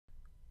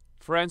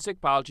Forensic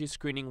Biology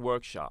Screening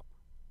Workshop.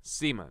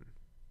 Semen.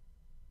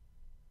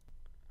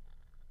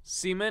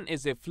 Semen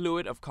is a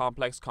fluid of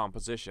complex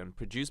composition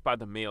produced by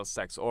the male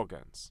sex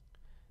organs.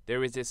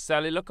 There is a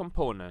cellular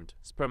component,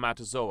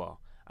 spermatozoa,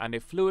 and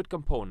a fluid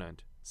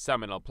component,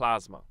 seminal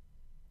plasma.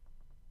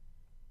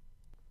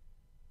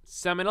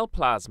 Seminal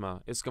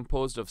plasma is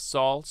composed of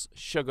salts,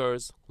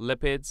 sugars,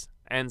 lipids,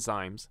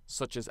 enzymes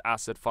such as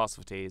acid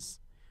phosphatase,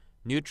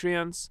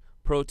 nutrients,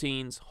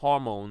 proteins,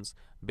 hormones,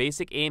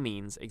 basic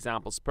amines,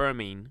 example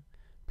spermine,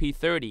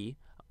 P30,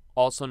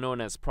 also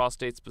known as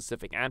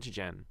prostate-specific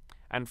antigen,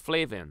 and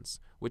flavins,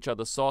 which are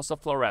the source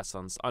of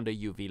fluorescence under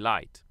UV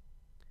light.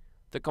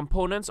 The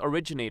components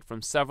originate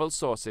from several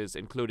sources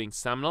including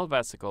seminal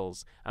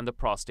vesicles and the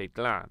prostate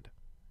gland.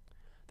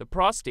 The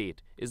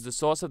prostate is the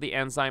source of the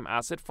enzyme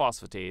acid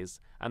phosphatase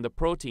and the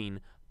protein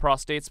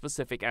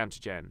prostate-specific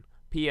antigen,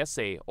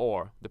 PSA,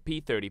 or the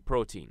P30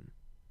 protein.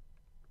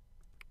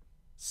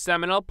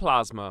 Seminal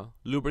plasma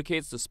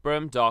lubricates the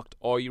sperm duct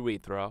or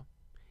urethra.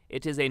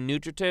 It is a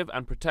nutritive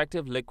and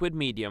protective liquid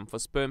medium for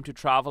sperm to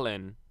travel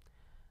in,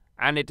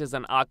 and it is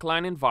an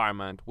alkaline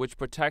environment which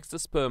protects the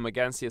sperm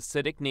against the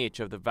acidic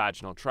nature of the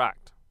vaginal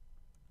tract.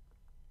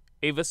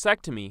 A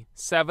vasectomy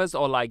severs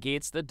or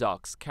ligates the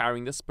ducts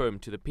carrying the sperm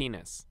to the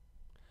penis.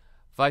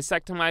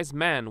 Vasectomized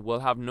men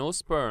will have no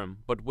sperm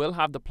but will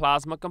have the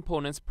plasma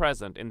components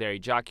present in their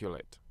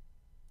ejaculate.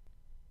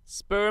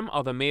 Sperm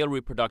are the male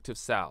reproductive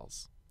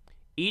cells.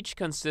 Each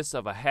consists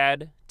of a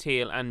head,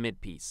 tail, and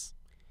midpiece.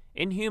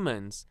 In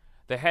humans,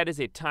 the head is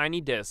a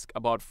tiny disc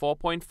about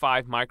 4.5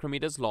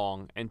 micrometers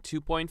long and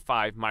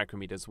 2.5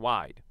 micrometers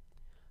wide.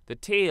 The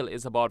tail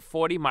is about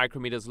 40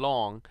 micrometers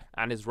long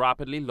and is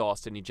rapidly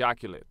lost in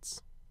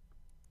ejaculates.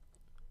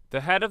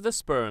 The head of the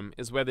sperm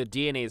is where the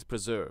DNA is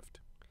preserved.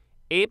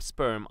 Ape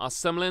sperm are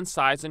similar in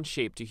size and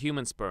shape to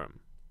human sperm.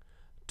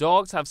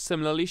 Dogs have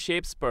similarly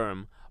shaped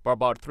sperm, but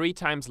about 3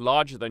 times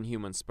larger than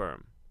human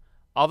sperm.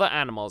 Other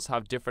animals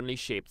have differently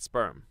shaped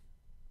sperm.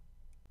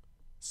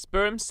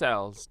 Sperm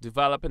cells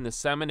develop in the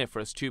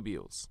seminiferous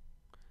tubules.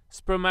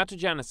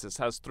 Spermatogenesis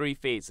has 3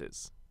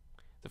 phases.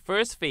 The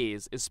first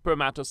phase is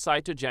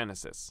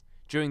spermatocytogenesis.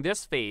 During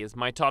this phase,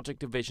 mitotic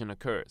division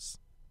occurs.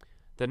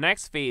 The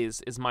next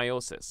phase is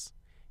meiosis.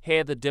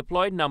 Here, the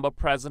diploid number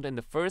present in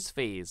the first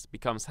phase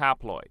becomes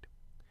haploid.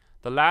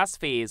 The last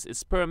phase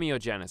is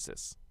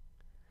spermiogenesis.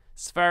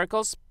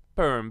 Spherical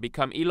sperm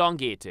become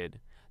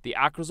elongated, the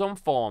acrosome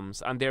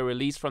forms, and they are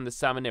released from the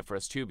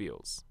seminiferous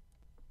tubules.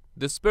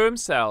 The sperm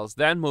cells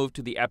then move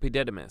to the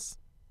epididymis.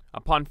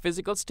 Upon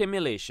physical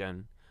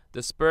stimulation,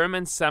 the sperm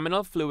and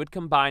seminal fluid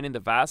combine in the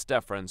vas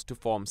deferens to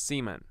form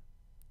semen.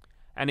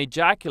 An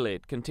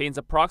ejaculate contains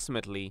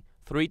approximately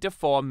 3 to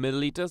 4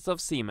 milliliters of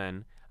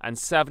semen and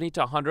 70 to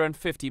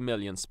 150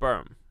 million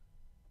sperm.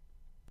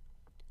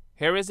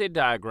 Here is a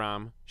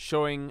diagram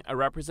showing a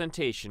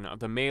representation of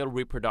the male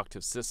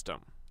reproductive system.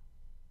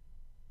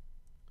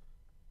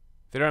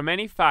 There are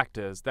many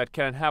factors that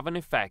can have an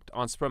effect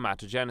on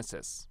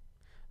spermatogenesis.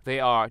 They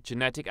are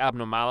genetic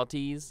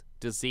abnormalities,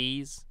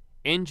 disease,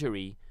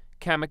 injury,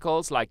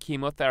 chemicals like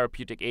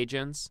chemotherapeutic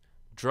agents,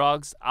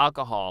 drugs,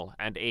 alcohol,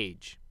 and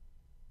age.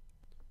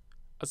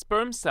 A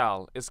sperm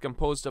cell is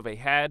composed of a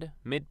head,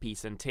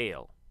 midpiece, and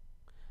tail.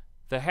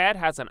 The head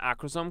has an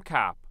acrosome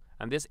cap,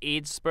 and this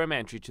aids sperm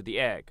entry to the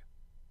egg.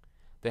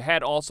 The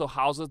head also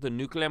houses the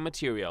nuclear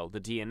material,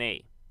 the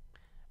DNA,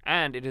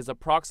 and it is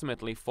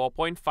approximately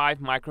 4.5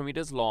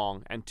 micrometers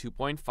long and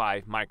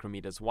 2.5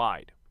 micrometers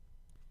wide.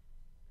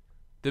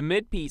 The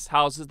midpiece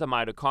houses the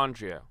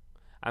mitochondria,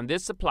 and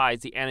this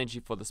supplies the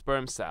energy for the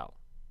sperm cell.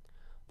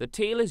 The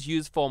tail is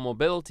used for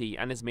mobility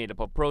and is made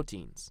up of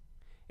proteins.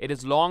 It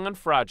is long and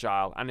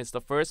fragile and is the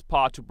first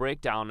part to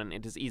break down, and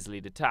it is easily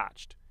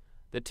detached.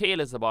 The tail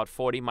is about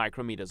 40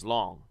 micrometers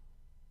long.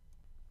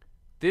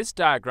 This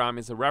diagram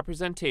is a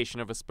representation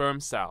of a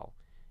sperm cell.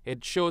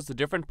 It shows the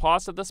different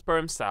parts of the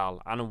sperm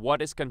cell and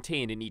what is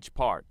contained in each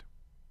part.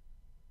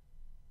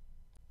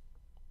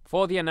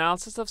 For the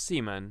analysis of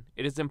semen,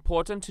 it is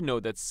important to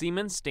note that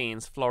semen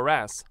stains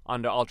fluoresce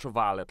under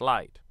ultraviolet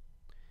light.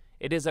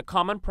 It is a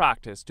common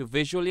practice to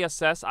visually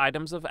assess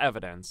items of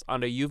evidence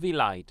under UV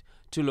light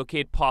to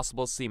locate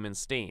possible semen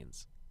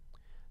stains.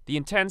 The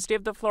intensity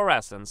of the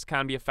fluorescence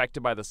can be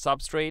affected by the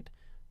substrate,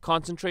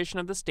 concentration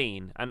of the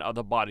stain, and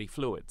other body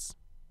fluids.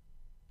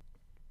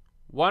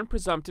 One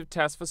presumptive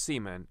test for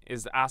semen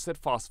is the acid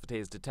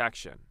phosphatase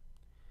detection.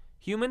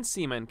 Human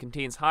semen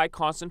contains high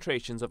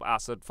concentrations of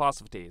acid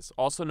phosphatase,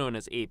 also known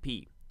as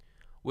AP,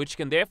 which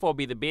can therefore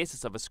be the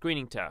basis of a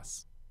screening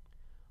test.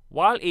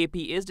 While AP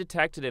is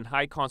detected in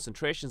high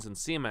concentrations in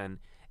semen,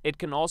 it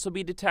can also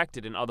be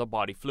detected in other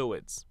body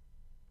fluids.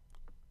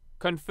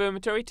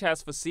 Confirmatory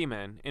tests for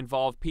semen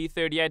involve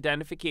P30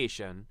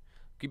 identification,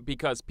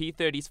 because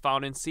P30 is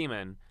found in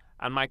semen,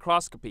 and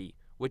microscopy,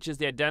 which is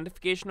the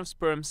identification of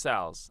sperm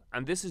cells,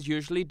 and this is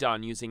usually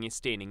done using a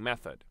staining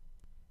method.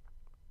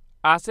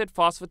 Acid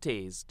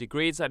phosphatase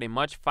degrades at a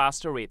much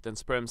faster rate than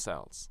sperm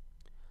cells.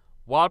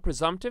 While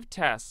presumptive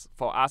tests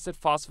for acid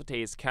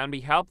phosphatase can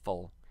be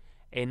helpful,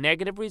 a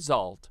negative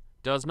result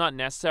does not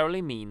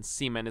necessarily mean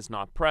semen is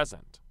not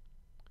present.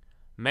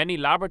 Many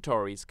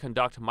laboratories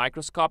conduct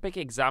microscopic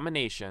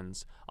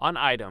examinations on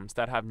items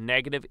that have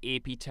negative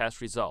AP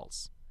test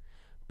results,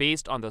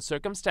 based on the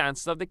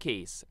circumstances of the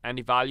case and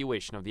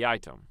evaluation of the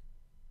item.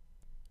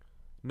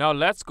 Now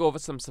let's go over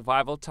some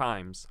survival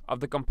times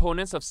of the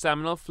components of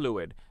seminal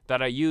fluid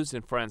that are used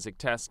in forensic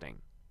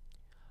testing.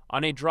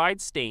 On a dried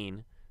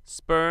stain,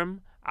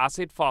 sperm,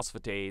 acid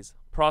phosphatase,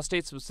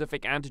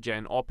 prostate-specific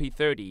antigen or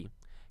P30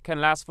 can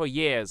last for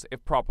years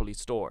if properly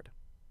stored.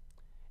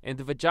 In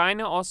the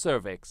vagina or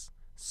cervix,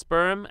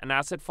 sperm and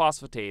acid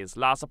phosphatase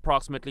last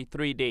approximately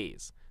 3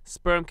 days.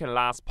 Sperm can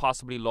last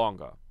possibly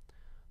longer.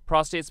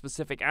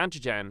 Prostate-specific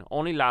antigen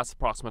only lasts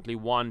approximately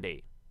 1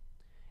 day.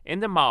 In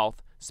the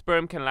mouth,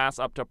 sperm can last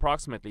up to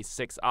approximately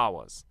 6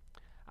 hours.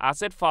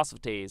 Acid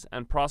phosphatase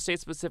and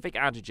prostate-specific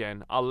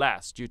antigen are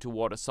less due to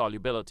water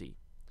solubility.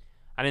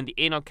 And in the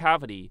anal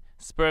cavity,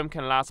 sperm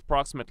can last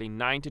approximately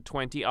 9 to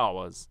 20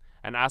 hours,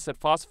 and acid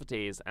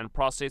phosphatase and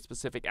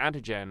prostate-specific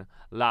antigen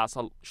last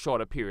a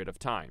shorter period of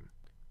time.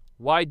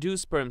 Why do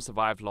sperm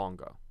survive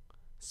longer?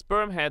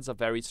 Sperm heads are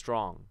very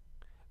strong.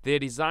 They are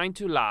designed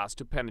to last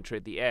to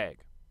penetrate the egg.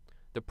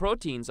 The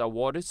proteins are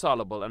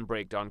water-soluble and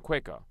break down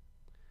quicker.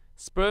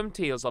 Sperm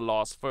tails are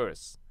lost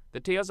first. The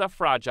tails are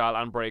fragile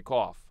and break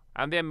off,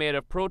 and they are made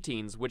of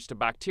proteins which the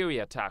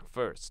bacteria attack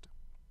first.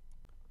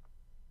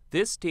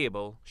 This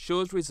table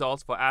shows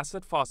results for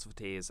acid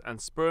phosphatase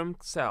and sperm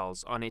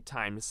cells on a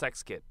timed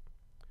sex kit.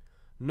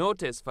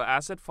 Notice for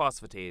acid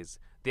phosphatase,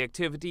 the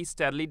activity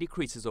steadily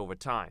decreases over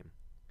time.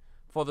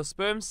 For the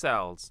sperm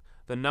cells,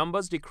 the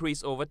numbers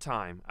decrease over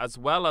time as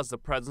well as the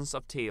presence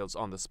of tails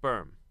on the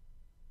sperm.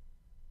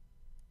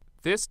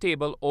 This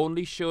table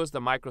only shows the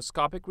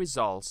microscopic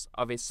results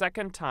of a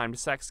second timed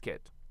sex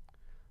kit.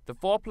 The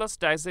 4+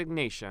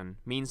 designation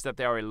means that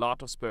there are a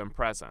lot of sperm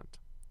present.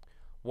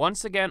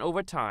 Once again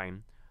over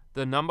time,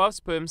 the number of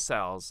sperm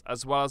cells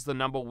as well as the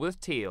number with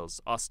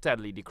tails are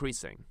steadily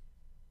decreasing.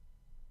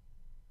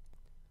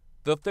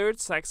 The third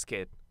sex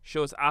kit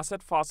shows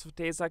acid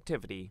phosphatase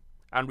activity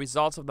and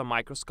results of the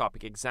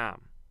microscopic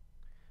exam.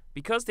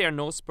 Because there are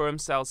no sperm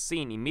cells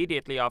seen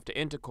immediately after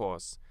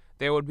intercourse,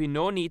 there would be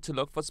no need to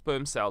look for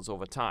sperm cells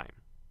over time.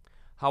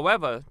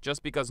 However,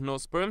 just because no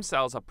sperm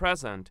cells are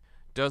present,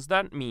 does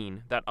that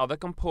mean that other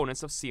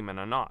components of semen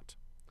are not?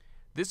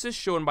 This is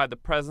shown by the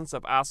presence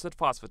of acid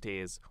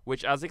phosphatase,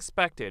 which as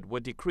expected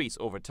would decrease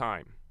over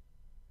time.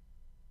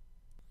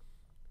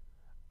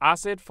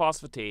 Acid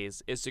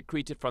phosphatase is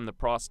secreted from the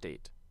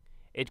prostate.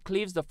 It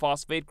cleaves the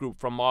phosphate group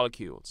from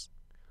molecules.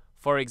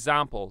 For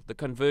example, the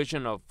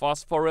conversion of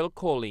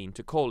phosphorylcholine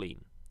to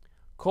choline.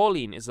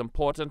 Choline is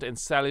important in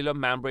cellular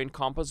membrane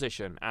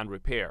composition and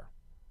repair.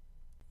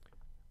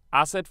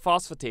 Acid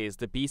phosphatase,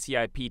 the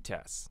BCIP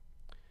test.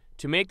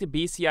 To make the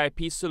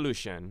BCIP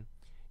solution,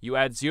 you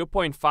add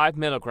 0.5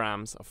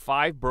 milligrams of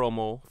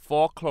 5-bromo,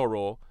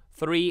 4-chloro,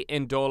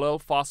 3-indolyl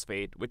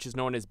phosphate, which is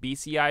known as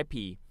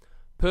BCIP,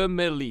 per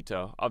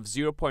milliliter of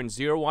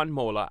 0.01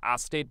 molar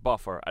acetate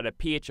buffer at a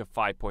pH of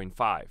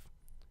 5.5.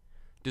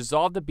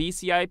 Dissolve the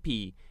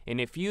BCIP in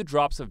a few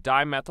drops of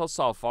dimethyl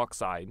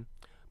sulfoxide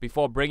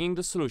before bringing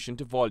the solution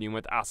to volume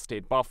with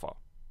acetate buffer.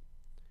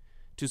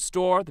 To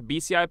store, the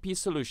BCIP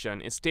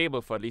solution is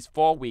stable for at least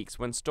 4 weeks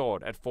when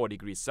stored at 4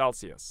 degrees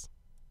Celsius.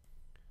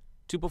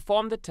 To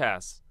perform the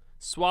test,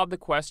 swab the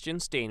question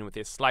stain with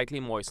a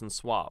slightly moistened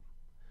swab.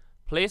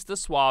 Place the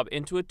swab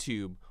into a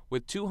tube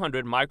with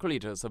 200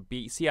 microliters of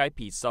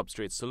BCIP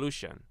substrate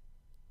solution.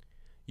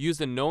 Use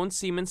the known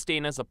semen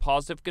stain as a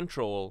positive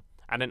control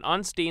and an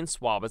unstained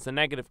swab as a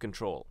negative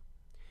control.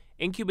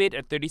 Incubate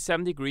at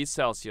 37 degrees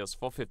Celsius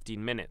for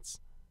 15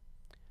 minutes.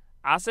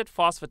 Acid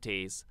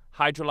phosphatase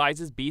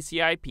hydrolyzes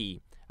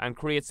BCIP and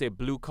creates a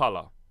blue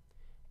color.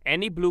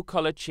 Any blue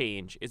color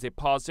change is a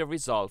positive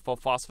result for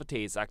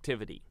phosphatase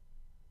activity.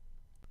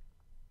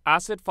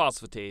 Acid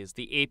phosphatase,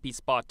 the AP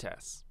spot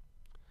test.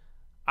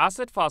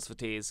 Acid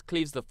phosphatase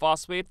cleaves the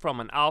phosphate from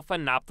an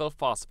alpha-naphthol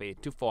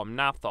phosphate to form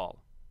naphthol.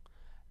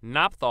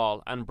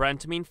 Naphthol and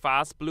brentamine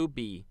fast blue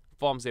B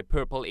forms a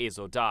purple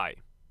azo dye.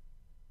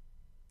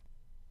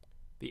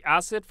 The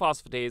acid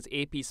phosphatase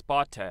AP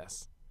spot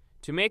test.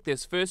 To make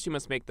this, first you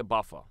must make the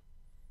buffer.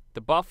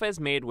 The buffer is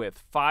made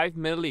with 5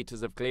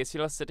 milliliters of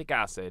glacial acetic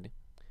acid,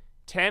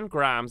 10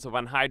 grams of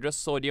anhydrous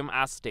sodium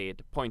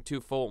acetate,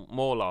 0.24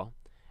 molar,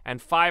 and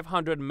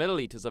 500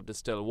 milliliters of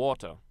distilled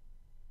water.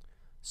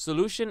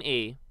 Solution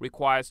A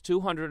requires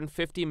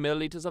 250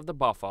 milliliters of the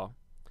buffer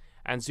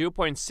and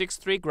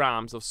 0.63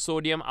 grams of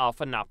sodium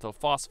alpha-naphthol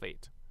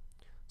phosphate.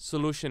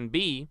 Solution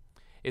B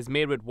is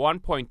made with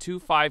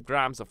 1.25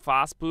 grams of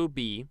fast blue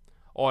B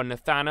or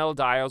nathanyl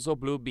diazo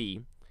blue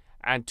B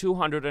and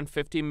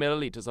 250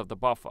 milliliters of the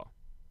buffer.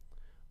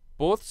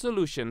 Both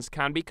solutions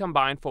can be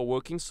combined for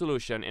working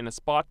solution in a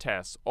spot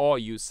test or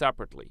used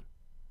separately.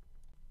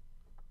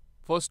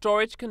 For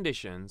storage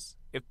conditions,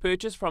 if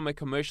purchased from a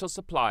commercial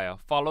supplier,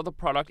 follow the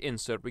product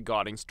insert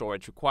regarding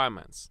storage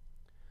requirements.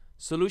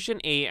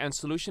 Solution A and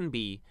Solution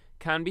B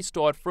can be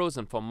stored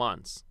frozen for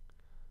months.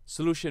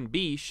 Solution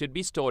B should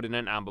be stored in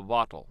an amber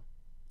bottle.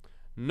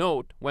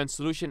 Note, when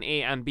solution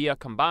A and B are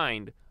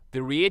combined,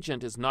 the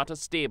reagent is not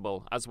as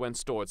stable as when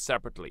stored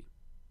separately.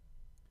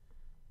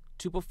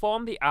 To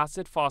perform the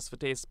acid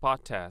phosphatase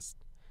spot test,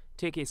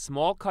 take a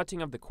small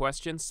cutting of the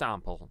question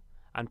sample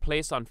and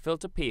place on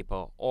filter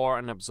paper or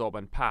an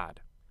absorbent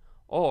pad,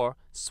 or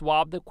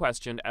swab the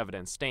questioned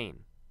evidence stain.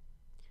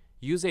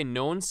 Use a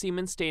known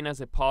semen stain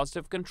as a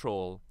positive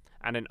control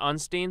and an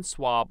unstained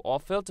swab or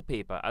filter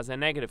paper as a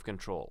negative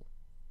control.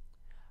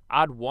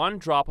 Add 1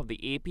 drop of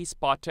the AP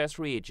spot test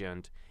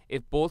reagent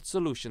if both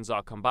solutions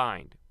are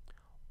combined,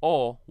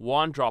 or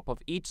 1 drop of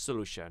each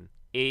solution,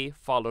 A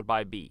followed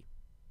by B.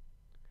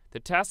 The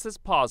test is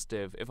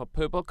positive if a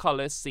purple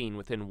color is seen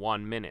within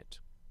 1 minute.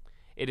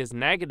 It is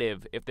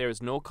negative if there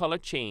is no color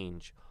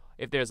change,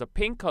 if there is a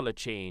pink color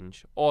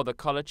change, or the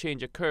color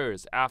change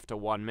occurs after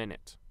 1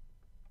 minute.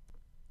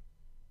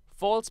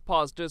 False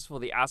positives for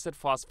the acid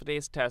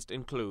phosphatase test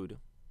include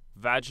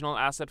vaginal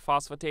acid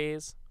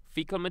phosphatase,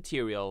 fecal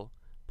material,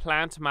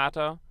 plant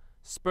matter,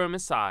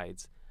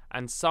 spermicides,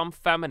 and some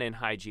feminine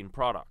hygiene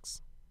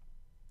products.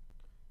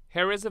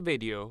 Here is a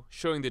video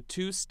showing the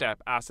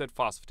 2-step acid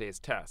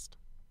phosphatase test.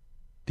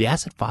 The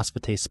acid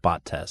phosphatase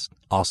spot test,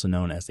 also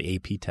known as the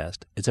AP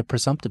test, is a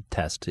presumptive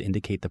test to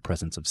indicate the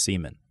presence of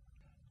semen.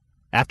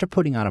 After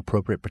putting on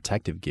appropriate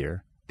protective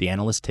gear, the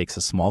analyst takes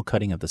a small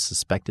cutting of the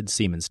suspected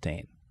semen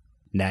stain.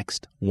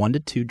 Next, 1 to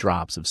 2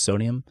 drops of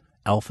sodium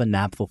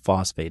alpha-naphthyl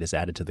phosphate is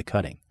added to the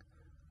cutting.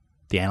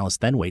 The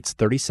analyst then waits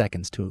 30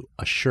 seconds to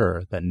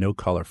assure that no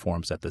color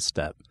forms at this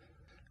step.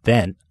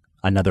 Then,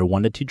 another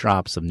 1 to 2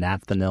 drops of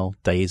naphthanyl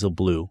diazo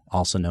blue,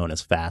 also known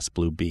as fast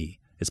blue B,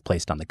 is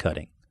placed on the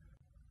cutting.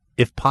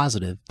 If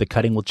positive, the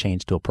cutting will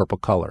change to a purple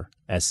color,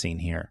 as seen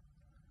here,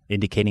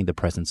 indicating the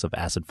presence of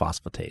acid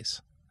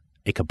phosphatase,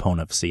 a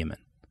component of semen.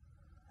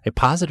 A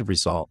positive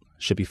result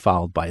should be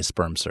followed by a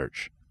sperm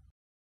search.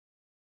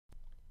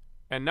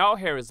 And now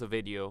here is a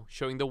video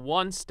showing the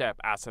 1-step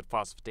acid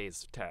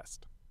phosphatase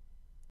test.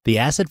 The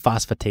acid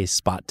phosphatase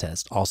spot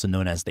test, also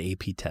known as the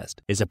AP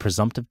test, is a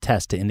presumptive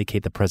test to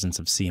indicate the presence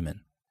of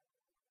semen.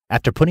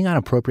 After putting on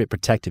appropriate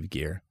protective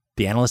gear,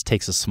 the analyst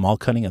takes a small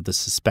cutting of the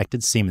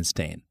suspected semen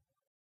stain.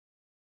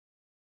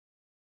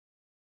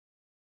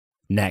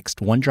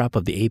 Next, 1 drop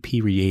of the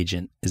AP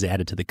reagent is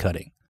added to the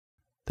cutting.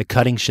 The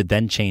cutting should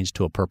then change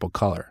to a purple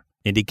color,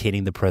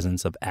 indicating the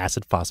presence of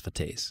acid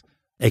phosphatase,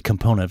 a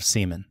component of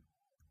semen.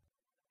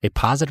 A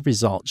positive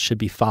result should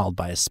be followed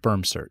by a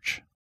sperm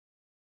search.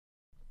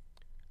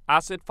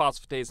 Acid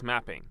phosphatase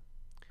mapping.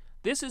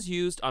 This is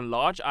used on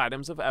large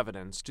items of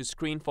evidence to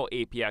screen for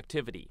AP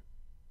activity.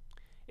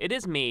 It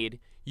is made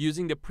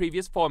using the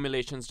previous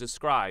formulations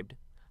described.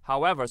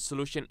 However,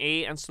 solution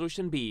A and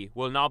solution B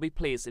will now be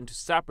placed into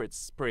separate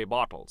spray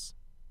bottles.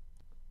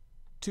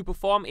 To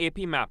perform AP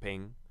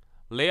mapping,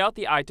 lay out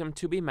the item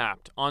to be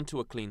mapped onto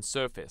a clean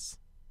surface.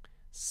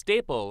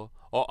 Staple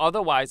or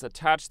otherwise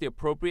attach the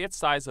appropriate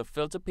size of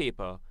filter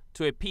paper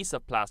to a piece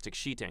of plastic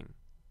sheeting.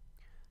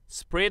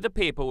 Spray the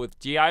paper with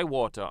GI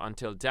water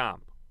until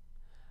damp.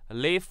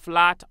 Lay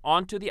flat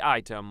onto the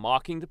item,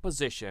 marking the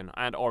position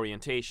and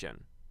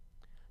orientation.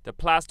 The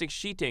plastic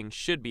sheeting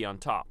should be on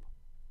top.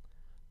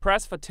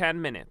 Press for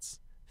 10 minutes,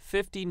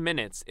 15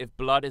 minutes if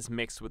blood is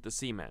mixed with the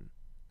semen.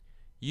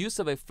 Use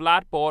of a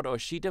flat board or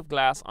sheet of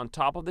glass on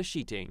top of the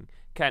sheeting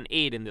can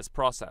aid in this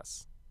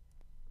process.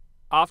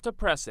 After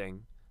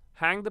pressing,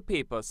 hang the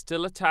paper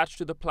still attached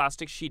to the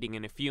plastic sheeting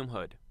in a fume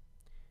hood.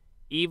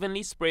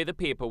 Evenly spray the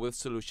paper with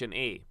solution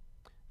A.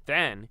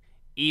 Then,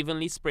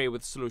 evenly spray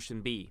with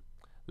solution B.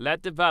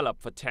 Let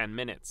develop for 10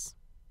 minutes.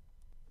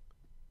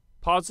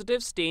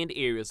 Positive stained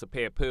areas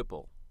appear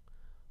purple.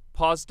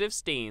 Positive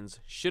stains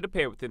should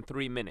appear within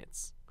 3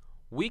 minutes.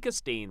 Weaker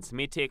stains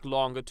may take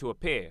longer to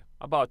appear,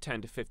 about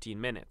 10 to 15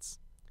 minutes.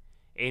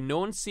 A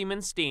known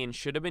semen stain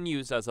should have been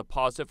used as a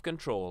positive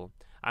control,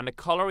 and a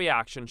color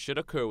reaction should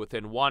occur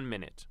within 1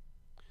 minute.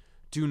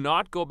 Do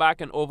not go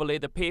back and overlay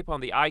the paper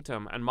on the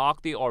item and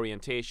mark the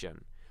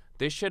orientation.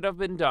 This should have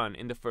been done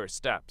in the first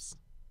steps.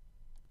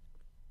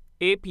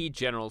 AP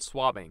general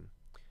swabbing.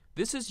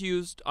 This is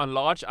used on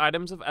large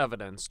items of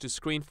evidence to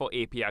screen for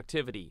AP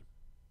activity.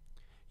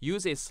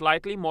 Use a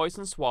slightly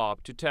moistened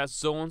swab to test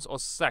zones or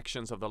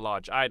sections of the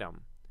large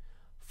item.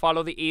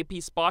 Follow the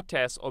AP spot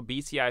test or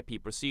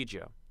BCIP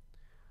procedure.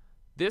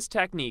 This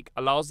technique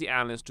allows the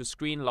analyst to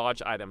screen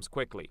large items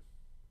quickly.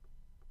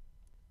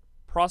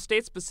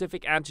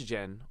 Prostate-specific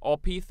antigen, or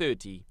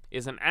P30,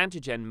 is an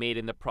antigen made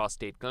in the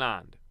prostate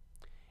gland.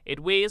 It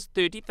weighs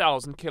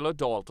 30,000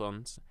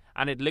 kilodaltons,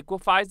 and it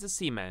liquefies the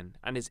semen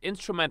and is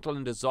instrumental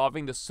in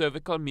dissolving the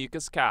cervical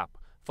mucus cap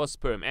for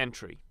sperm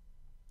entry.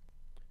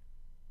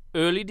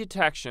 Early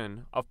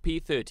detection of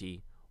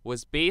P30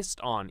 was based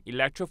on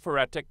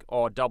electrophoretic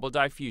or double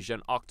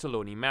diffusion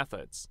octoloni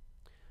methods.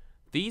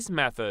 These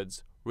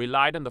methods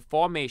relied on the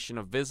formation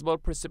of visible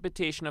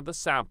precipitation of the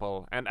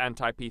sample and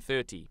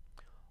anti-P30,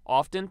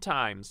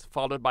 oftentimes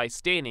followed by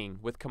staining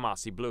with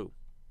Kamasi blue.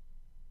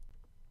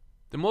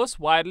 The most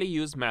widely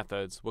used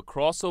methods were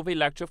crossover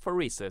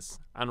electrophoresis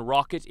and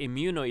rocket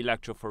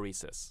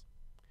immunoelectrophoresis.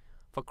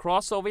 For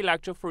crossover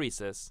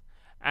electrophoresis,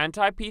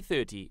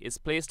 Anti-P30 is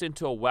placed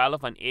into a well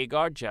of an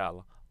agar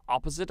gel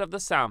opposite of the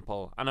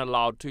sample and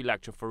allowed to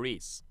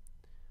electrophorese.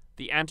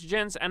 The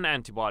antigens and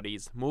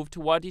antibodies move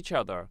toward each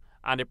other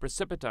and a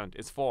precipitant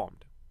is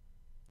formed.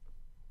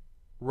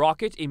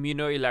 Rocket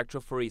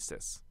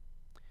immunoelectrophoresis.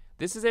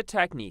 This is a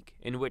technique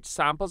in which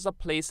samples are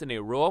placed in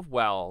a row of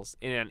wells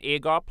in an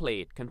agar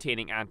plate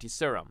containing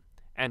antiserum,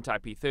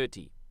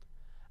 anti-P30,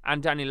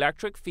 and an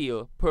electric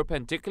field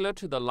perpendicular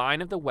to the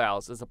line of the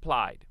wells is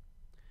applied.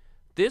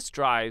 This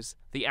drives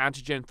the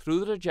antigen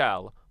through the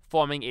gel,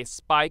 forming a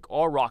spike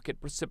or rocket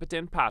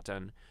precipitant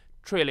pattern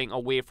trailing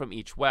away from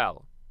each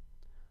well.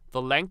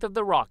 The length of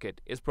the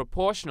rocket is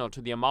proportional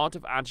to the amount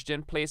of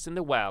antigen placed in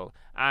the well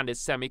and is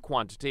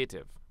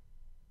semi-quantitative.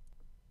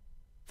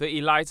 The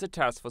ELISA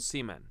test for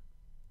semen.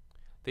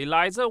 The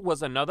ELISA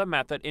was another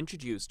method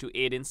introduced to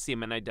aid in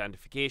semen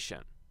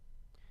identification.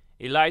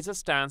 ELISA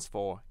stands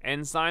for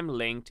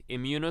Enzyme-Linked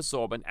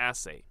Immunosorbent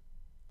Assay.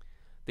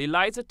 The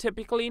ELISA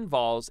typically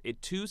involves a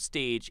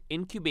two-stage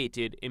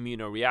incubated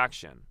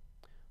immunoreaction.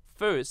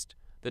 First,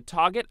 the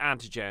target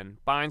antigen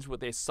binds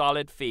with a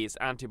solid phase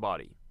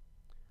antibody.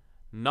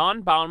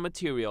 Non-bound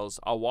materials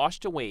are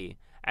washed away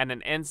and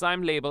an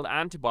enzyme-labeled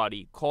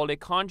antibody called a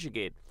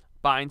conjugate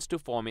binds to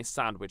form a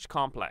sandwich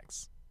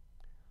complex.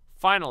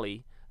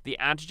 Finally, the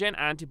antigen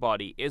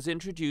antibody is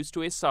introduced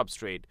to a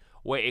substrate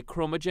where a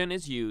chromogen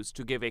is used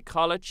to give a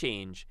color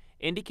change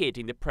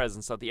indicating the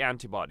presence of the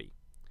antibody.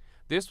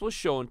 This was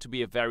shown to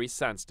be a very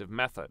sensitive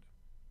method.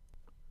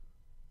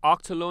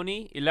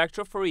 Octoloni,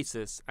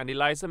 electrophoresis, and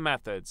ELISA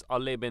methods are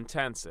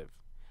labor-intensive,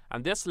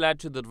 and this led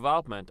to the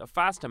development of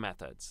faster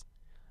methods,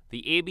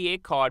 the ABA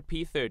card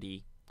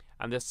P30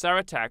 and the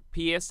Ceratec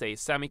PSA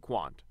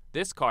semiquant.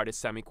 This card is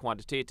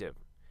semi-quantitative.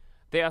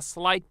 There are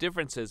slight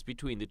differences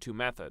between the two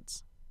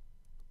methods.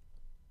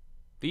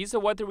 These are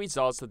what the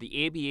results of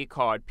the ABA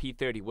card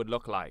P30 would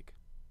look like.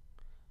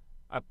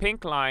 A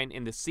pink line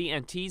in the C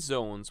and T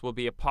zones will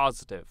be a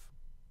positive.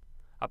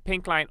 A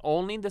pink line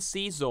only in the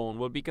C zone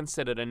will be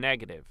considered a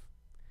negative,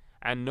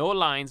 and no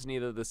lines in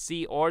either the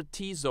C or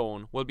T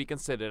zone will be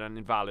considered an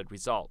invalid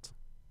result.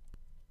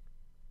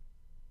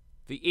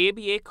 The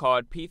ABA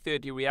card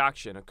P30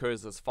 reaction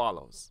occurs as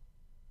follows.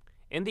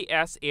 In the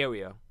S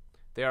area,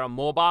 there are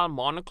mobile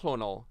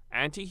monoclonal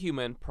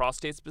anti-human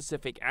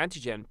prostate-specific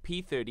antigen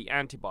P30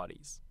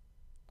 antibodies.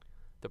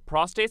 The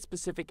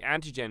prostate-specific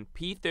antigen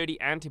P30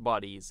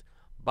 antibodies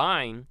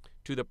bind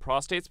to the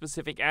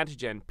prostate-specific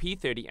antigen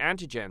P30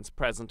 antigens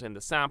present in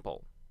the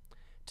sample.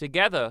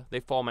 Together,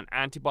 they form an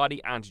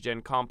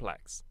antibody-antigen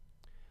complex.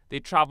 They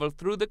travel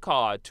through the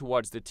card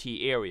towards the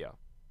T area.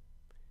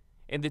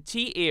 In the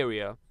T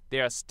area,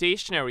 there are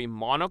stationary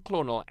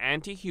monoclonal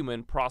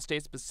anti-human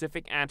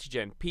prostate-specific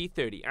antigen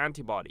P30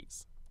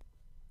 antibodies.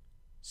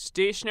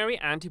 Stationary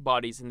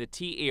antibodies in the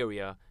T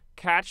area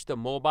catch the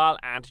mobile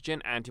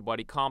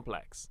antigen-antibody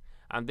complex,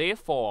 and they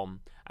form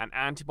an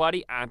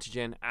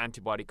antibody-antigen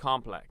antibody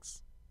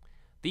complex.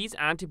 These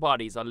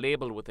antibodies are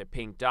labeled with a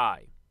pink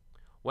dye.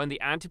 When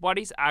the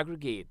antibodies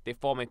aggregate, they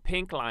form a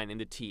pink line in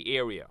the T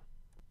area.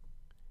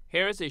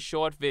 Here is a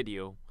short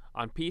video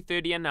on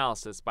P30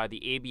 analysis by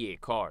the ABA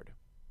card.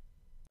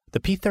 The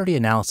P30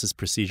 analysis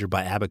procedure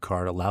by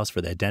Abicard allows for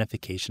the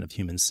identification of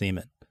human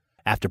semen.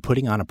 After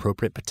putting on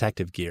appropriate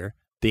protective gear,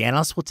 the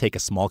analyst will take a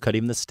small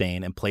cutting of the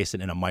stain and place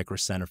it in a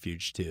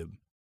microcentrifuge tube.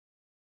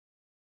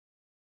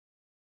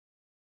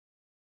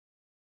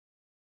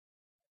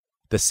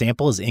 The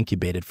sample is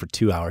incubated for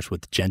 2 hours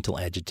with gentle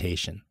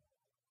agitation.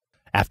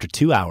 After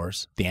 2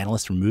 hours, the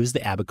analyst removes the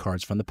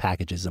Abicards from the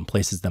packages and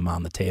places them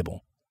on the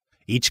table.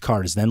 Each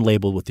card is then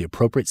labeled with the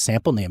appropriate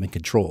sample name and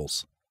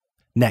controls.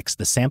 Next,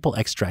 the sample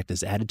extract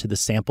is added to the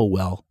sample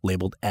well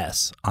labeled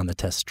S on the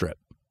test strip.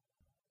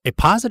 A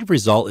positive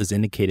result is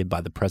indicated by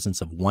the presence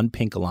of one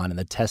pink line in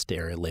the test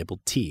area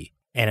labeled T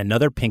and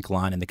another pink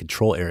line in the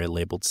control area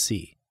labeled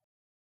C.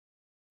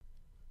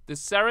 The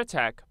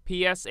Ceratec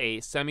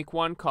PSA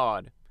semiquant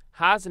card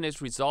has in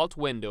its result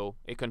window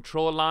a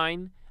control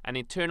line, an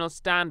internal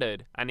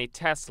standard, and a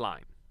test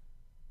line.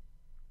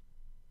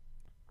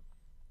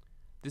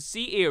 The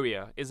C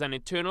area is an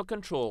internal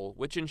control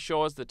which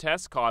ensures the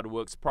test card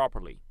works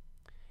properly.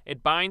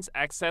 It binds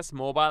excess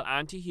mobile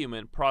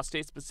anti-human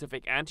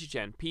prostate-specific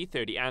antigen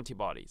P30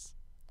 antibodies.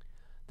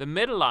 The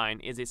middle line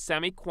is a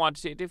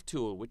semi-quantitative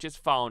tool which is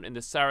found in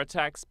the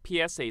Ceratec's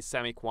PSA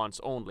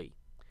semiquants only,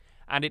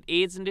 and it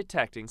aids in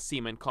detecting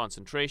semen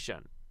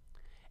concentration.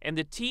 In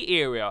the T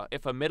area,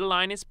 if a middle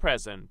line is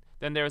present,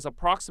 then there is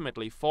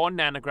approximately 4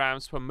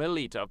 nanograms per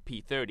milliliter of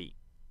P30.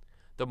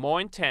 The more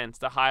intense,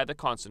 the higher the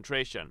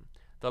concentration.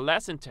 The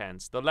less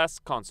intense, the less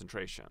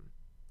concentration.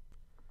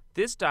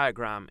 This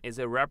diagram is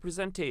a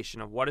representation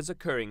of what is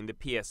occurring in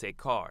the PSA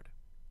card.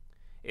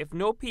 If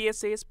no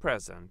PSA is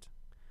present,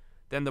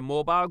 then the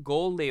mobile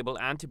gold label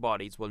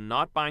antibodies will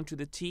not bind to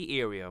the T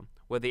area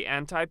where the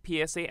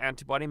anti-PSA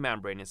antibody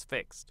membrane is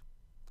fixed.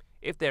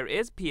 If there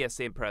is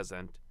PSA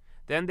present,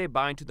 then they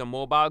bind to the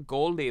mobile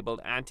gold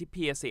labeled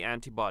anti-PSA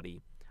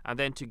antibody, and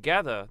then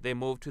together they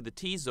move to the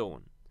T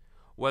zone,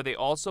 where they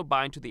also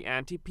bind to the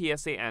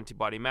anti-PSA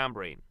antibody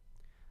membrane.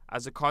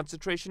 As the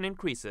concentration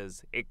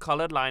increases, a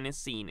colored line is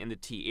seen in the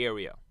T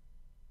area.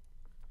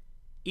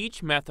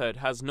 Each method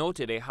has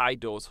noted a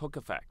high-dose hook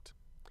effect.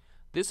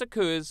 This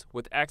occurs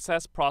with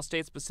excess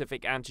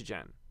prostate-specific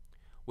antigen,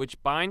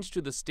 which binds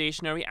to the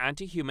stationary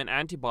anti-human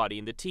antibody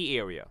in the T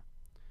area.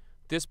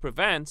 This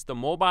prevents the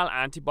mobile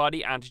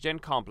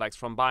antibody-antigen complex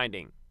from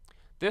binding.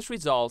 This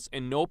results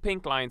in no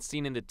pink lines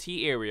seen in the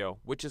T area,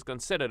 which is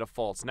considered a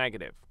false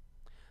negative.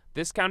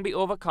 This can be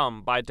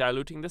overcome by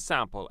diluting the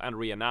sample and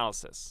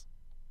reanalysis.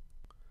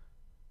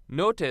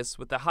 Notice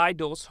with the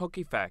high-dose hook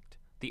effect,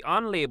 the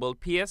unlabeled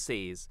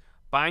PSAs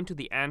bind to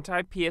the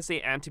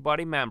anti-PSA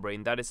antibody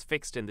membrane that is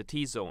fixed in the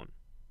T-zone.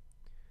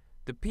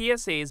 The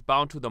PSAs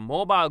bound to the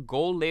mobile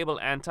gold-labeled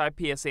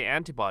anti-PSA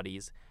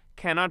antibodies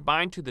cannot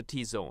bind to the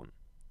T-zone.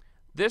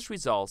 This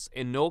results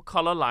in no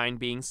color line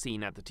being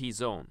seen at the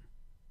T-zone.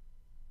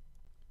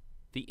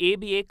 The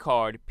ABA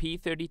card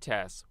P30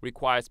 test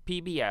requires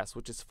PBS,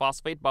 which is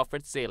phosphate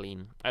buffered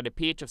saline, at a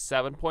pH of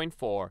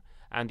 7.4,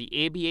 and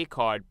the ABA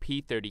card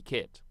P30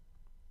 kit.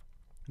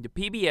 The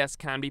PBS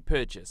can be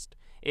purchased.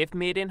 If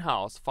made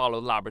in-house, follow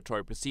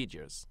laboratory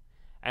procedures.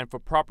 And for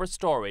proper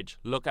storage,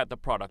 look at the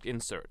product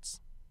inserts.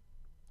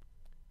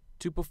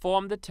 To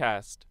perform the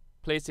test,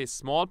 place a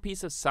small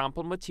piece of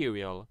sample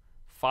material,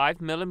 5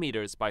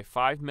 mm by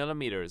 5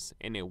 mm,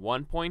 in a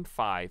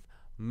 1.5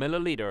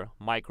 milliliter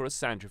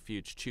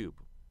microcentrifuge tube.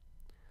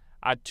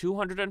 Add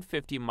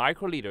 250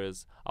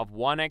 microliters of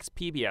 1x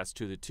PBS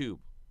to the tube.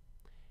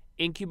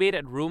 Incubate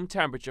at room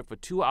temperature for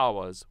 2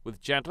 hours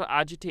with gentle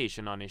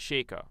agitation on a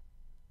shaker.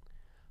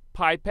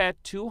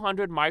 Pipette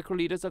 200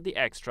 microliters of the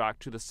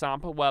extract to the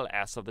sample well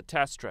S of the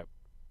test strip.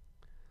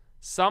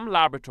 Some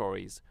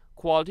laboratories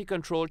quality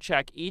control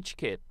check each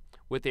kit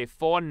with a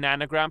 4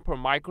 nanogram per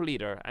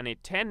microliter and a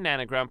 10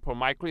 nanogram per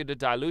microliter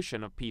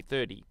dilution of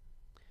P30.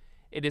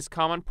 It is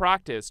common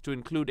practice to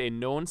include a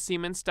known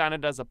Semen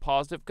standard as a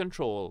positive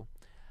control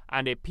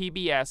and a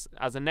PBS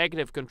as a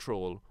negative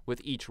control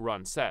with each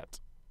run set.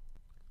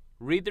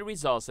 Read the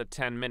results at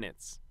 10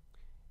 minutes.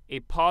 A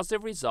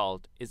positive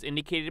result is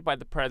indicated by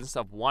the presence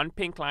of one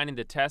pink line in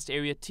the test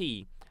area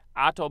T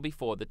at or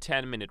before the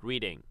 10-minute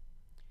reading.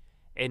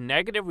 A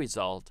negative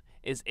result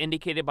is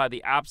indicated by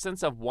the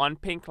absence of one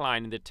pink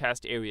line in the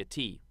test area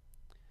T.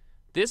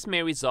 This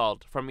may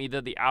result from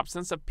either the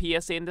absence of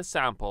PSA in the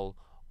sample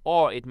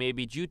or it may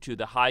be due to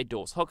the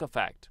high-dose hook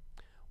effect,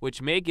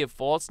 which may give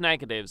false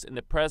negatives in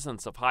the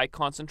presence of high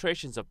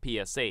concentrations of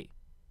PSA.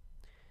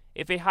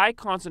 If a high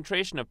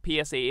concentration of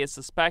PSA is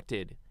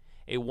suspected,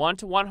 a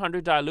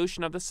 1:100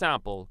 dilution of the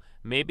sample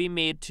may be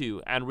made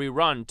to and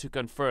rerun to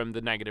confirm the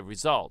negative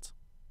result.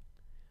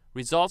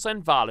 Results are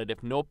invalid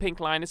if no pink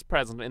line is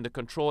present in the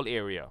control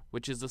area,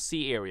 which is the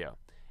C area.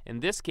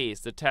 In this case,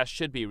 the test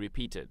should be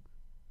repeated.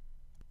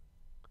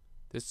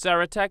 The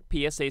Ceratec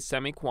PSA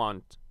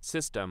Semi-Quant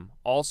system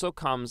also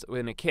comes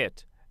in a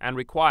kit and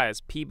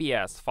requires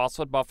PBS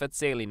phosphate buffered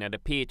saline at a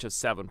pH of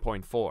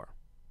 7.4.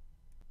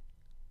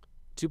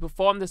 To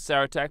perform the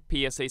Ceratec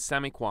PSA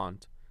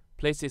Semi-Quant,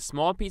 place a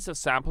small piece of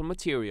sample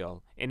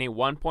material in a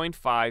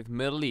 1.5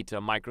 milliliter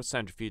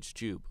microcentrifuge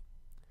tube.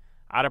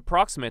 Add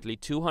approximately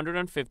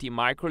 250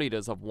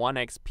 microliters of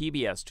 1x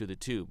PBS to the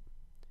tube.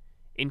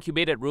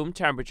 Incubate at room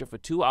temperature for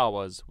 2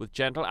 hours with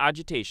gentle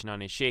agitation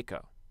on a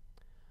shaker.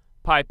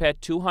 Pipette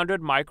 200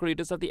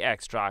 microliters of the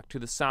extract to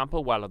the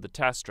sample well of the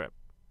test strip.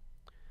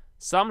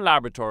 Some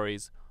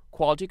laboratories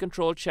quality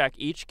control check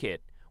each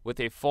kit with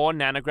a 4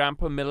 nanogram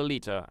per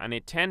milliliter and a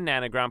 10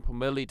 nanogram per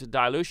milliliter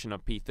dilution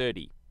of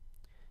P30.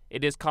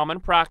 It is common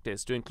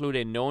practice to include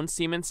a known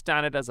Semen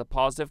standard as a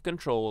positive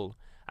control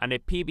and a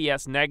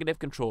PBS negative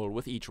control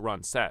with each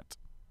run set.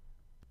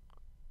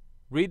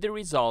 Read the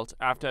result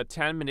after a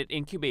 10-minute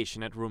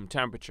incubation at room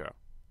temperature.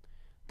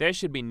 There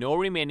should be no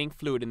remaining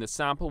fluid in the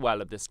sample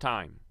well at this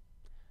time.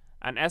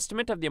 An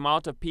estimate of the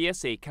amount of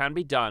PSA can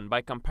be done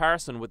by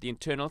comparison with the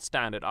internal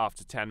standard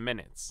after 10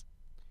 minutes.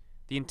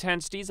 The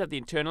intensities of the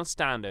internal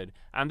standard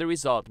and the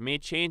result may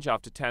change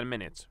after 10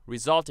 minutes,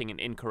 resulting in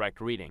incorrect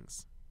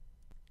readings.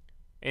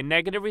 A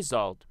negative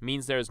result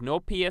means there is no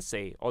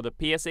PSA or the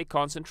PSA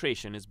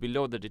concentration is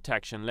below the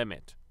detection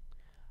limit.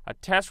 A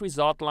test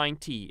result line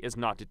T is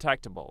not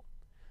detectable.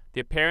 The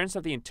appearance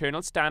of the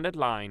internal standard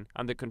line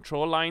and the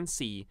control line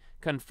C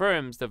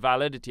confirms the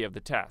validity of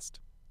the test.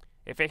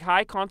 If a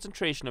high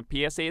concentration of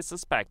PSA is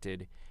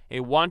suspected,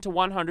 a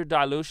 1:100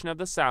 dilution of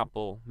the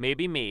sample may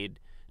be made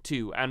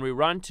to and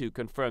rerun to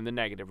confirm the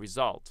negative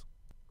result.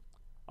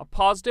 A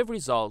positive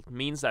result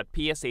means that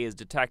PSA is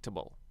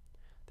detectable.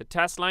 The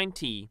test line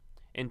T,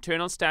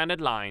 internal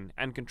standard line,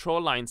 and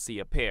control line C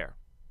appear.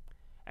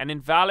 An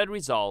invalid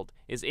result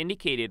is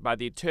indicated by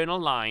the internal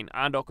line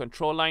and/or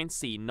control line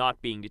C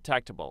not being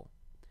detectable.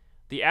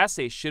 The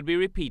assay should be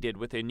repeated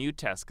with a new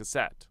test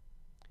cassette.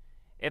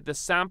 If the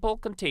sample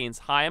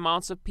contains high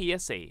amounts of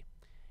PSA,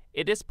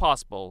 it is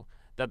possible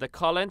that the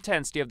color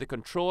intensity of the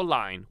control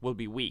line will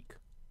be weak.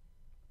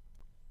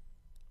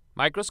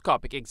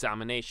 Microscopic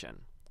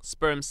examination.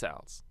 Sperm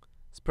cells.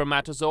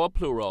 Spermatozoa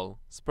plural,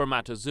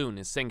 spermatozoon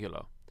is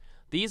singular.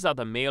 These are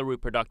the male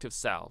reproductive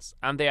cells,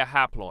 and they are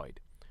haploid,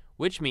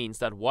 which means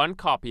that one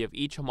copy of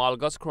each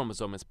homologous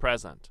chromosome is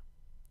present.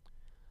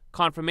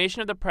 Confirmation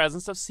of the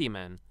presence of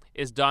semen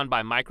is done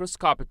by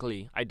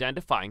microscopically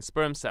identifying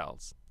sperm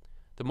cells.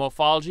 The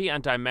morphology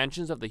and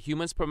dimensions of the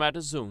human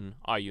spermatozoon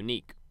are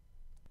unique.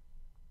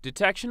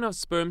 Detection of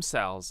sperm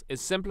cells is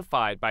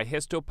simplified by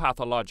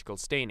histopathological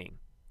staining.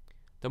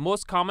 The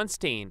most common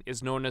stain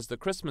is known as the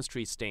Christmas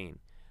tree stain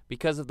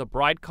because of the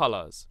bright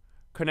colors,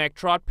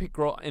 connectrot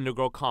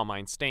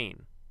picro-indigo-carmine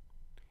stain.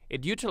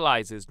 It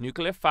utilizes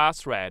nuclear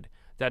fast red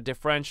that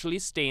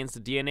differentially stains the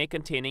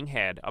DNA-containing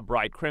head a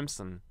bright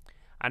crimson,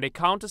 and a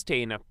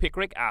counterstain of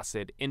picric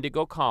acid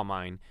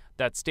indigo-carmine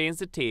that stains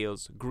the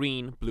tails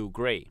green,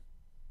 blue-gray.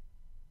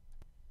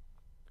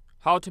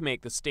 How to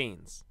make the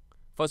stains.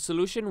 For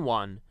solution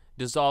 1,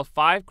 dissolve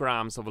 5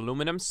 grams of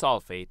aluminum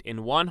sulfate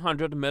in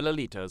 100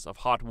 milliliters of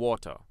hot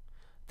water.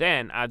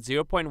 Then add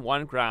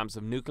 0.1 grams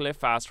of nuclear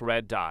fast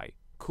red dye.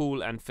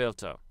 Cool and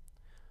filter.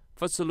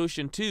 For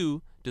solution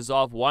 2,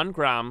 dissolve 1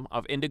 gram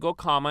of indigo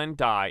carmine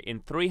dye in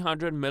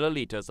 300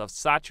 milliliters of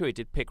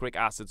saturated picric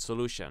acid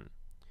solution.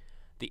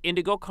 The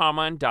indigo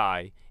carmine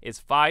dye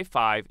is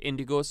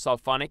 5,5-indigo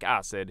sulfonic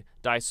acid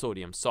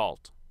disodium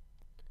salt.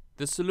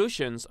 The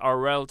solutions are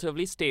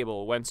relatively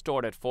stable when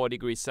stored at 4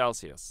 degrees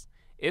Celsius.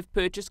 If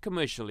purchased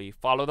commercially,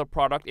 follow the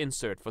product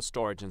insert for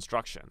storage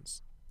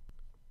instructions.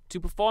 To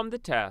perform the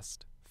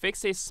test,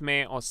 fix a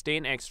smear or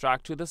stain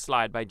extract to the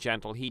slide by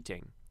gentle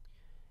heating.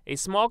 A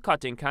small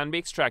cutting can be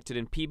extracted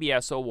in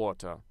PBS or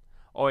water,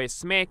 or a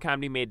smear can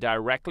be made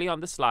directly on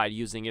the slide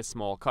using a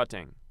small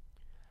cutting.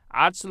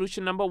 Add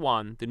solution number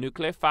 1, the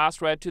nuclear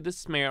fast red, to the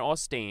smear or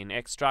stain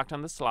extract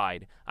on the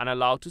slide and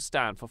allow to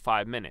stand for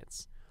 5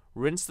 minutes.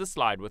 Rinse the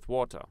slide with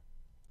water.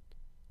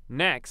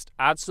 Next,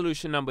 add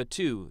solution number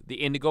 2,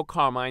 the indigo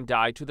carmine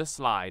dye, to the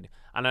slide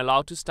and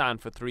allow to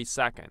stand for 3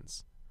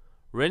 seconds.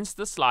 Rinse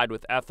the slide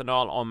with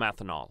ethanol or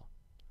methanol.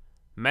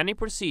 Many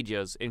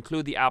procedures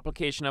include the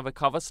application of a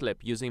cover slip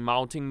using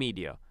mounting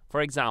media,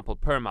 for example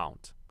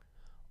Permount.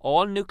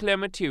 All nuclear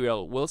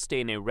material will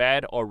stain a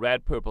red or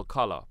red-purple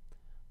color.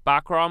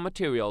 Background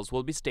materials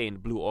will be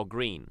stained blue or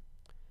green.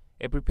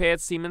 A prepared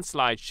semen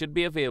slide should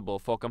be available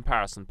for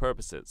comparison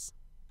purposes.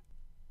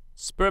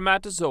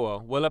 Spermatozoa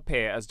will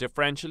appear as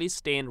differentially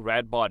stained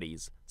red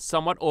bodies,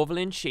 somewhat oval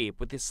in shape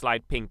with a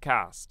slight pink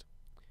cast.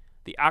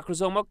 The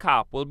acrosomal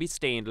cap will be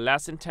stained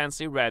less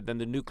intensely red than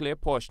the nuclear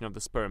portion of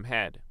the sperm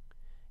head.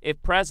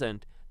 If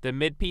present, the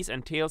midpiece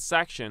and tail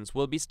sections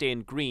will be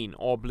stained green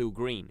or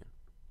blue-green.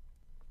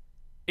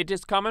 It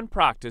is common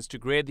practice to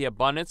grade the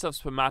abundance of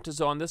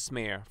spermatozoa on the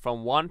smear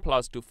from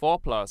 1+ to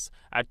 4+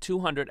 at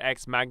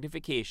 200x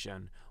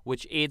magnification,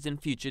 which aids in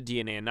future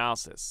DNA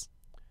analysis.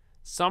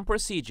 Some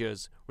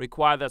procedures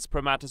require that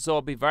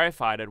spermatozoa be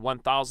verified at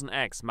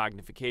 1000x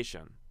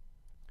magnification.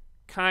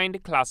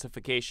 Kind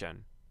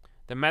classification.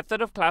 The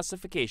method of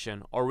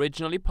classification,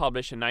 originally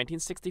published in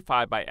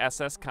 1965 by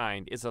S.S.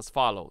 Kind, is as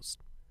follows.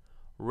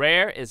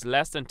 Rare is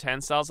less than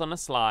 10 cells on a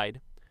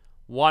slide.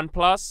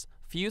 1+,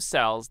 few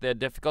cells, they are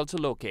difficult to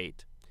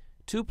locate.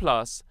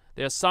 2+,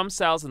 there are some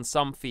cells in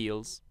some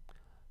fields.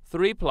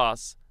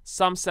 3+,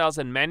 some cells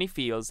in many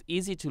fields,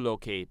 easy to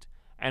locate.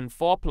 And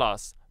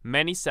 4+,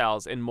 many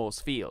cells in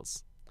most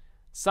fields.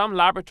 Some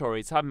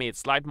laboratories have made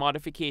slight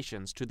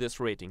modifications to this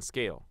rating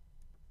scale.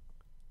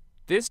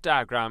 This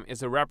diagram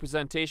is a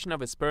representation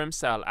of a sperm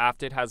cell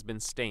after it has been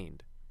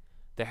stained.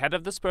 The head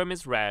of the sperm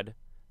is red,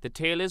 the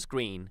tail is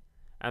green,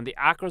 and the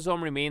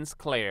acrosome remains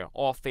clear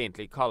or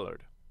faintly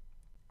colored.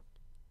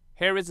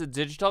 Here is a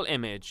digital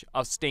image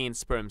of stained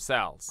sperm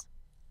cells.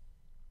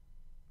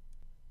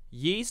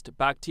 Yeast,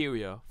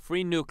 bacteria,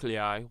 free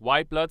nuclei,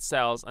 white blood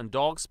cells, and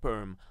dog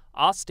sperm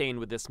are stained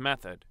with this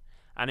method,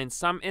 and in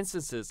some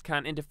instances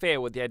can interfere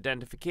with the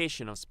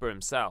identification of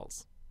sperm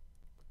cells.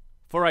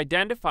 For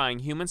identifying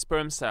human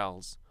sperm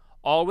cells,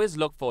 always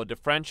look for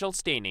differential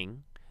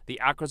staining, the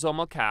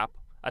acrosomal cap,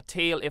 a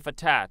tail if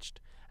attached,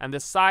 and the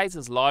size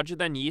is larger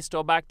than yeast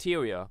or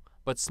bacteria,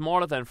 but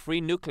smaller than free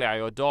nuclei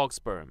or dog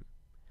sperm.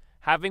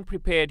 Having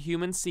prepared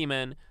human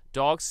semen,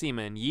 dog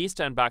semen,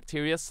 yeast, and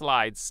bacteria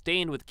slides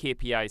stained with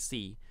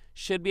KPIC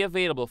should be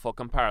available for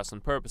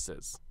comparison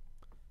purposes.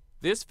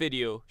 This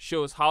video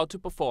shows how to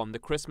perform the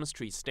Christmas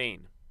tree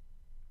stain.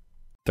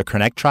 The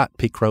connectrot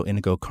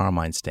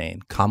picro-indigo-carmine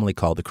stain, commonly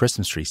called the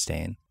Christmas tree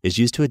stain, is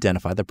used to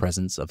identify the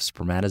presence of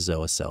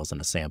spermatozoa cells in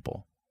a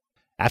sample.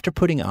 After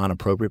putting on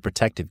appropriate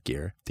protective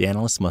gear, the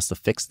analyst must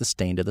affix the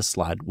stain to the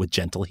slide with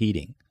gentle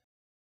heating.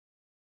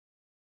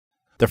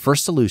 The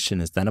first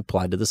solution is then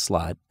applied to the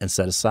slide and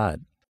set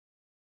aside.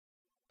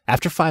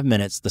 After 5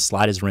 minutes, the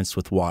slide is rinsed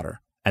with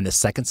water, and the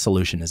second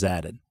solution is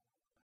added.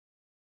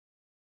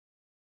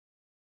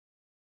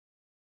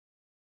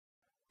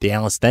 The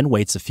analyst then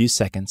waits a few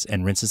seconds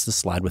and rinses the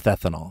slide with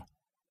ethanol.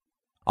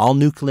 All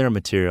nuclear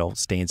material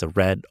stains a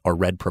red or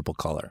red-purple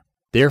color.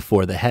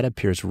 Therefore, the head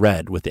appears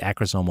red with the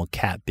acrosomal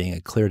cap being a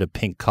clear to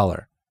pink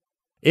color.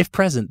 If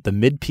present, the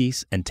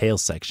midpiece and tail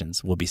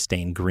sections will be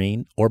stained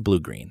green or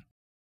blue-green.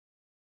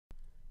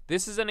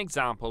 This is an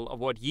example of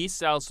what yeast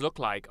cells look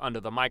like under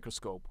the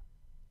microscope.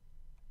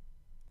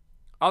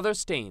 Other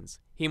stains: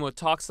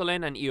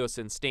 hemotoxylin and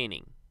eosin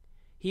staining.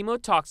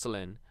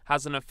 Hemotoxylin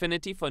has an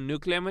affinity for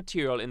nuclear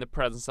material in the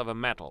presence of a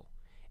metal.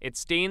 It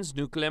stains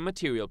nuclear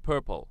material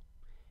purple.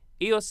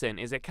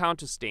 Eosin is a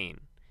counterstain.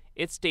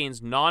 It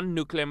stains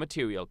non-nuclear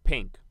material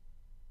pink.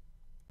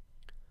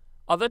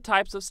 Other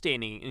types of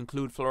staining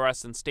include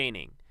fluorescent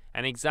staining.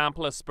 An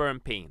example is sperm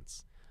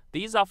paints.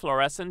 These are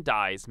fluorescent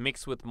dyes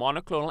mixed with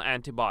monoclonal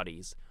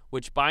antibodies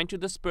which bind to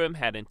the sperm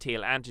head and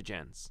tail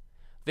antigens.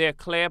 They are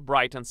clear,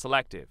 bright, and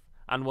selective,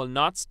 and will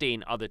not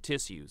stain other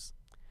tissues.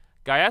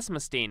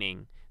 Chiasma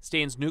staining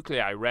stains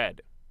nuclei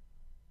red.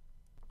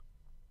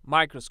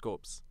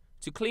 Microscopes.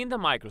 To clean the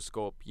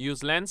microscope,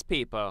 use lens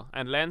paper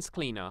and lens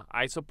cleaner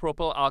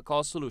isopropyl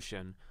alcohol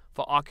solution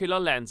for ocular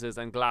lenses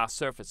and glass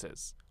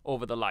surfaces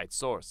over the light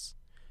source.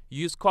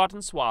 Use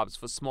cotton swabs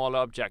for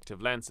smaller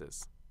objective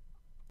lenses.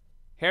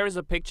 Here is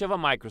a picture of a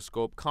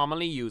microscope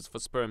commonly used for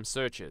sperm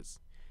searches.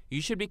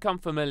 You should become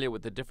familiar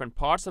with the different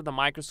parts of the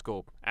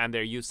microscope and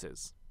their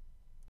uses.